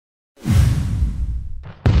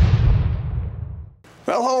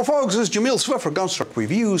Well, hello folks, this is Jamil Swift for Gunstock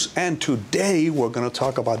Reviews, and today we're going to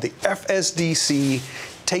talk about the FSDC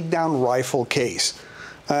Takedown rifle case.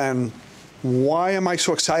 And why am I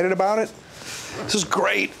so excited about it? This is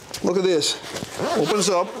great. Look at this. Opens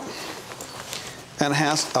up and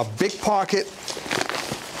has a big pocket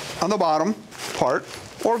on the bottom part,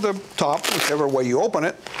 or the top, whichever way you open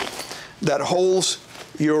it, that holds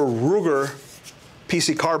your Ruger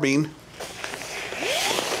PC carbine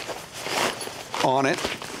on it.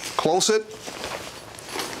 Close it,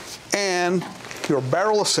 and your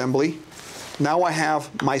barrel assembly. Now I have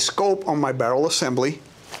my scope on my barrel assembly.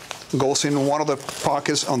 Goes in one of the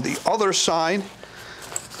pockets on the other side.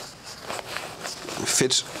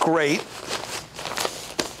 Fits great.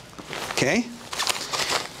 Okay.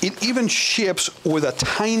 It even ships with a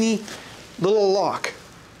tiny little lock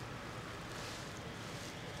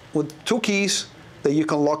with 2 keys that you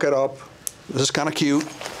can lock it up. This is kind of cute.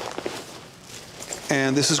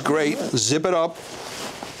 And this is great. Zip it up.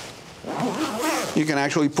 You can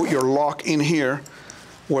actually put your lock in here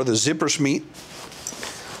where the zippers meet.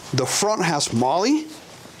 The front has Molly.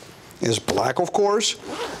 It's black, of course.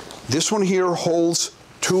 This one here holds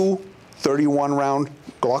 2 31-round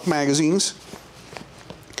Glock magazines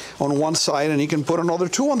on one side, and you can put another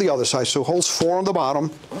 2 on the other side. So it holds 4 on the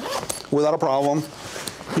bottom without a problem.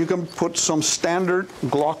 You can put some standard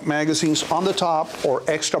Glock magazines on the top or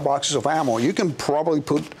extra boxes of ammo. You can probably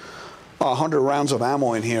put 100 rounds of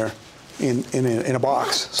ammo in here in a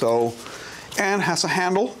box. So, and has a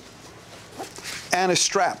handle and a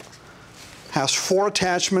strap. Has 4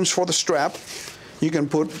 attachments for the strap. You can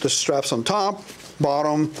put the straps on top,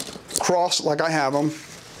 bottom, cross like I have them.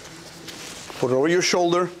 Put it over your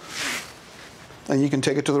shoulder, and you can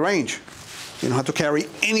take it to the range. You don't have to carry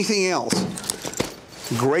anything else.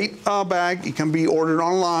 Great bag. It can be ordered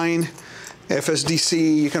online.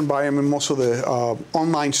 FSDC, you can buy them in most of the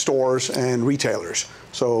online stores and retailers.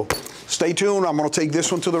 So stay tuned. I'm going to take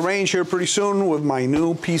this one to the range here pretty soon with my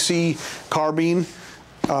new PC carbine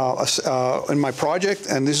in my project,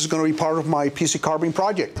 and this is going to be part of my PC carbine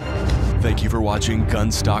project. Thank you for watching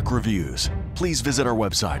Gunstock Reviews. Please visit our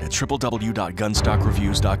website at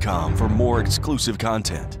www.gunstockreviews.com for more exclusive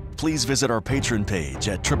content. Please visit our Patreon page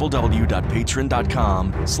at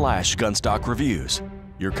www.patreon.com/gunstockreviews.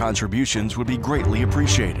 Your contributions would be greatly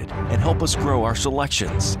appreciated and help us grow our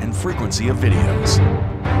selections and frequency of videos.